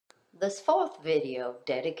This fourth video,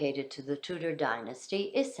 dedicated to the Tudor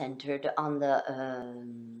dynasty, is centered on the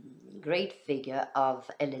great figure of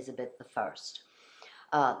Elizabeth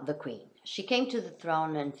I, the Queen. She came to the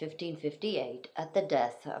throne in 1558 at the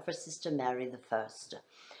death of her sister Mary I,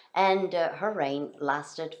 and her reign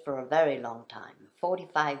lasted for a very long time,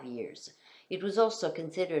 45 years. It was also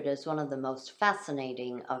considered as one of the most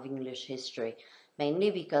fascinating of English history,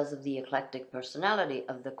 mainly because of the eclectic personality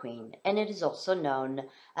of the Queen, and it is also known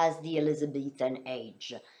as the Elizabethan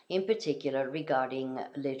Age, in particular regarding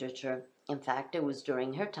literature. In fact, it was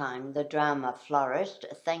during her time the drama flourished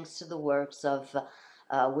thanks to the works of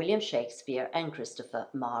William Shakespeare and Christopher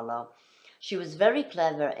Marlowe. She was very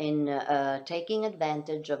clever in taking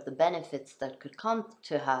advantage of the benefits that could come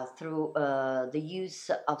to her through the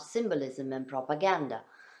use of symbolism and propaganda.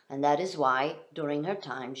 And that is why, during her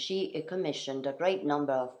time, she commissioned a great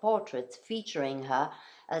number of portraits featuring her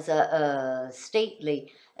as a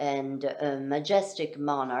stately and majestic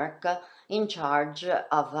monarch in charge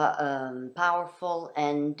of a powerful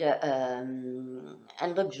and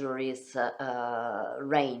luxurious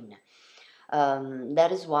reign. That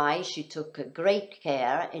is why she took great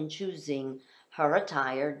care in choosing her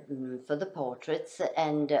attire for the portraits,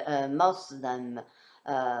 and most of them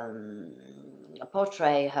um,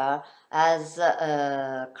 portray her as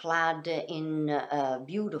clad in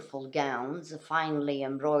beautiful gowns, finely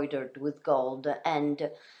embroidered with gold and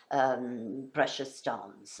precious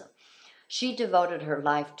stones. She devoted her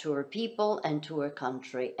life to her people and to her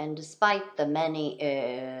country, and despite the many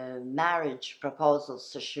marriage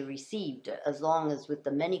proposals she received, as long as with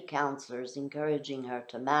the many counselors encouraging her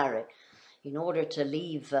to marry in order to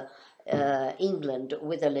leave England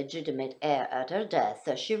with a legitimate heir at her death,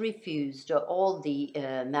 she refused all the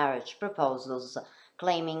marriage proposals,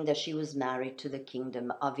 claiming that she was married to the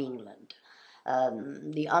Kingdom of England.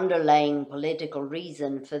 The underlying political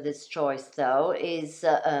reason for this choice, though, is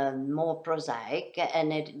more prosaic,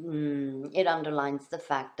 and it underlines the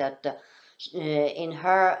fact that in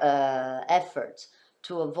her efforts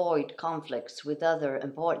to avoid conflicts with other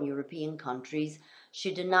important European countries,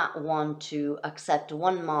 she did not want to accept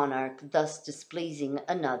one monarch, thus displeasing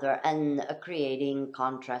another and creating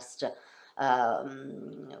contrast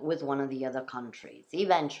with one of the other countries.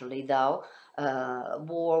 Eventually, though,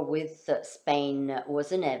 war with Spain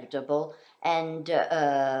was inevitable, and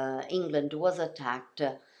England was attacked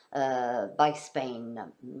by Spain,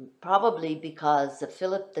 probably because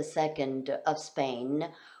Philip II of Spain,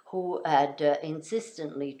 who had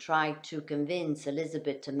insistently tried to convince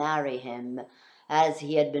Elizabeth to marry him, as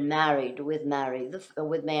he had been married with Mary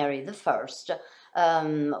I,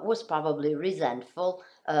 was probably resentful,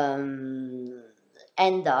 and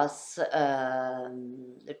thus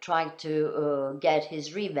tried to get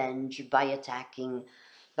his revenge by attacking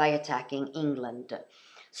England.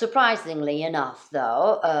 Surprisingly enough,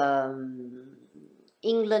 though,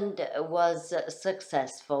 England was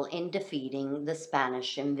successful in defeating the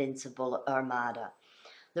Spanish Invincible Armada.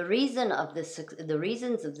 The reasons of this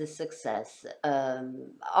success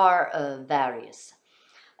are various.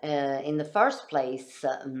 In the first place,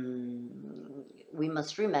 we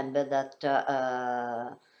must remember that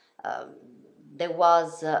there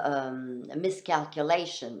was a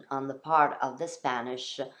miscalculation on the part of the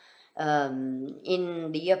Spanish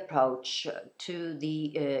in the approach to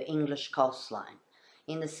the English coastline.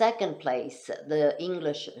 In the second place, the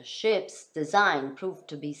English ships' design proved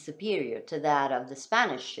to be superior to that of the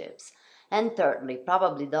Spanish ships. And thirdly,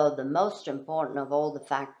 probably though the most important of all the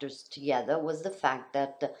factors together, was the fact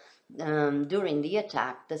that during the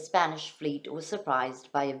attack, the Spanish fleet was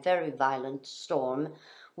surprised by a very violent storm,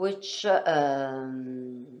 which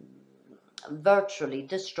virtually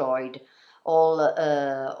destroyed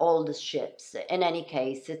all the ships. In any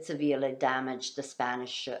case, it severely damaged the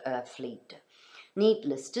Spanish fleet.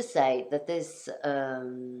 Needless to say that this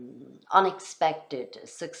unexpected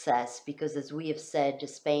success, because as we have said,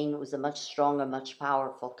 Spain was a much stronger, much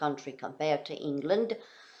powerful country compared to England,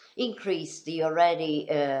 increased the already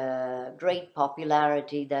great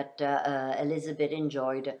popularity that Elizabeth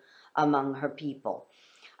enjoyed among her people.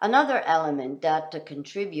 Another element that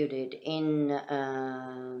contributed in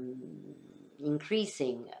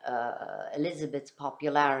increasing Elizabeth's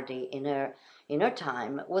popularity in her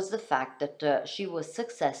time was the fact that she was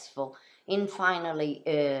successful in finally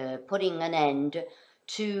putting an end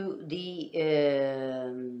to the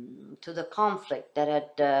conflict that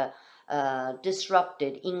had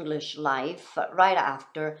disrupted English life right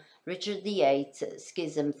after Richard VIII's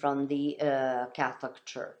schism from the Catholic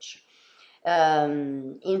Church.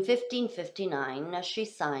 In 1559, she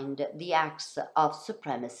signed the Acts of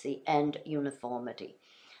Supremacy and Uniformity.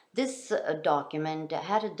 This document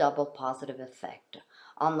had a double positive effect.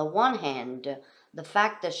 On the one hand, the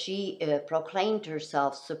fact that she proclaimed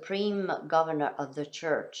herself supreme governor of the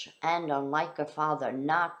church and, unlike her father,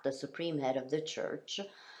 not the supreme head of the church,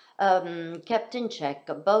 kept in check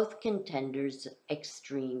both contenders'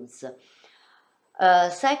 extremes.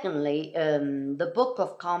 Secondly, the Book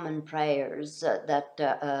of Common Prayers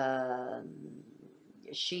that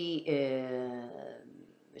she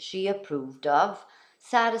she approved of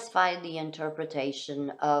satisfied the interpretation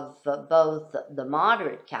of both the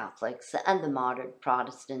moderate Catholics and the moderate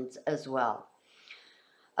Protestants as well.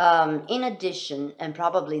 In addition, and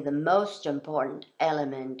probably the most important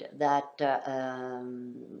element that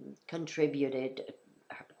contributed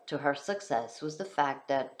to her success was the fact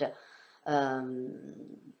that um,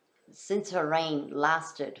 since her reign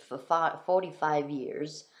lasted for 45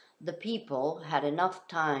 years, the people had enough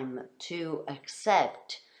time to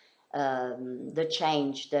accept the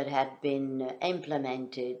change that had been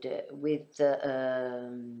implemented with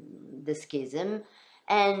the schism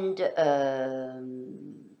and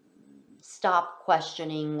stop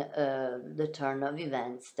questioning the turn of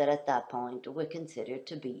events that at that point were considered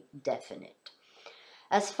to be definite.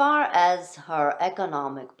 As far as her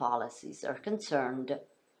economic policies are concerned,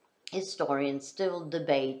 historians still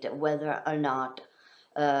debate whether or not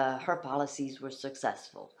her policies were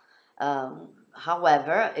successful.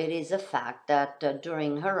 However, it is a fact that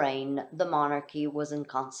during her reign, the monarchy was in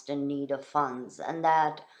constant need of funds, and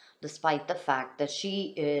that despite the fact that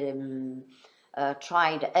she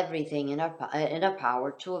tried everything in her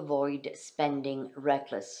power to avoid spending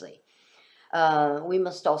recklessly. We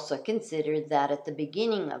must also consider that at the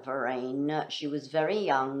beginning of her reign, she was very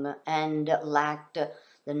young and lacked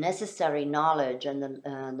the necessary knowledge and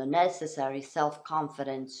the necessary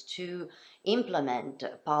self-confidence to implement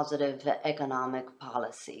positive economic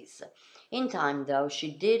policies. In time, though,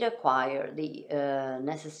 she did acquire the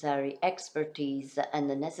necessary expertise and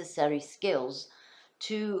the necessary skills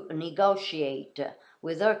to negotiate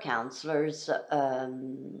with her counselors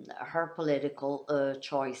her political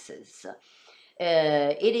choices.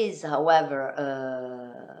 It is, however,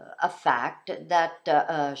 a fact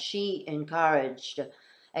that she encouraged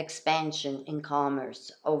expansion in commerce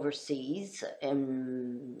overseas,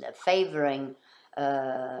 favoring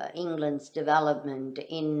England's development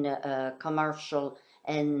in commercial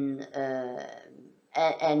and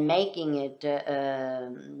making it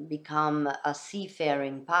become a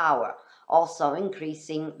seafaring power, also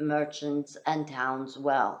increasing merchants' and towns'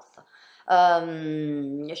 wealth.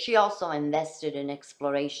 She also invested in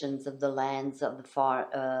explorations of the lands of the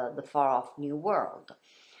far-off New World.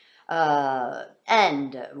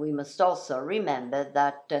 And we must also remember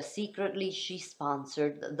that secretly she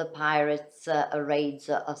sponsored the pirates' raids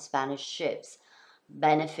of Spanish ships,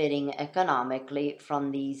 benefiting economically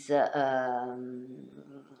from these raids.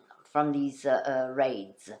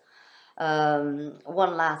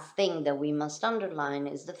 One last thing that we must underline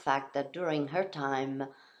is the fact that during her time,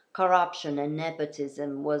 corruption and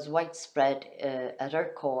nepotism was widespread at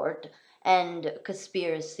her court, and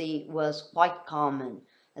conspiracy was quite common.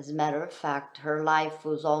 As a matter of fact, her life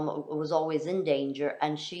was always in danger,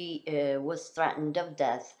 and she was threatened of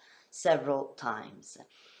death several times.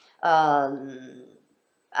 Um,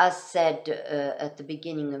 as said at the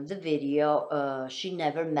beginning of the video, she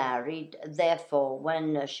never married. Therefore,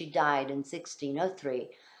 when she died in 1603,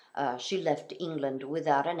 she left England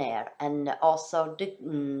without an heir and also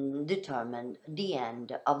determined the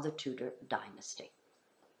end of the Tudor dynasty.